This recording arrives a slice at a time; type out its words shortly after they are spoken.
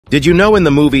Did you know in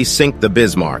the movie Sink the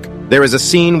Bismarck, there is a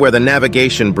scene where the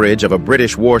navigation bridge of a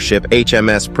British warship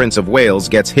HMS Prince of Wales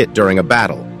gets hit during a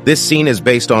battle? This scene is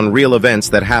based on real events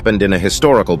that happened in a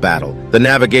historical battle. The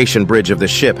navigation bridge of the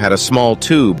ship had a small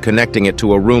tube connecting it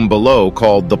to a room below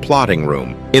called the plotting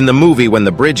room. In the movie, when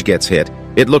the bridge gets hit,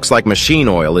 it looks like machine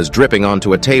oil is dripping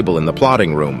onto a table in the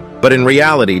plotting room. But in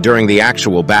reality, during the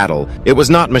actual battle, it was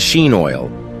not machine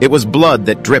oil. It was blood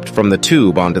that dripped from the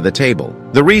tube onto the table.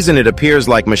 The reason it appears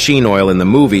like machine oil in the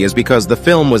movie is because the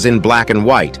film was in black and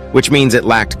white, which means it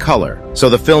lacked color. So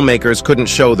the filmmakers couldn't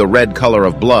show the red color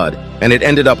of blood, and it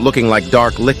ended up looking like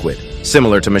dark liquid,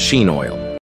 similar to machine oil.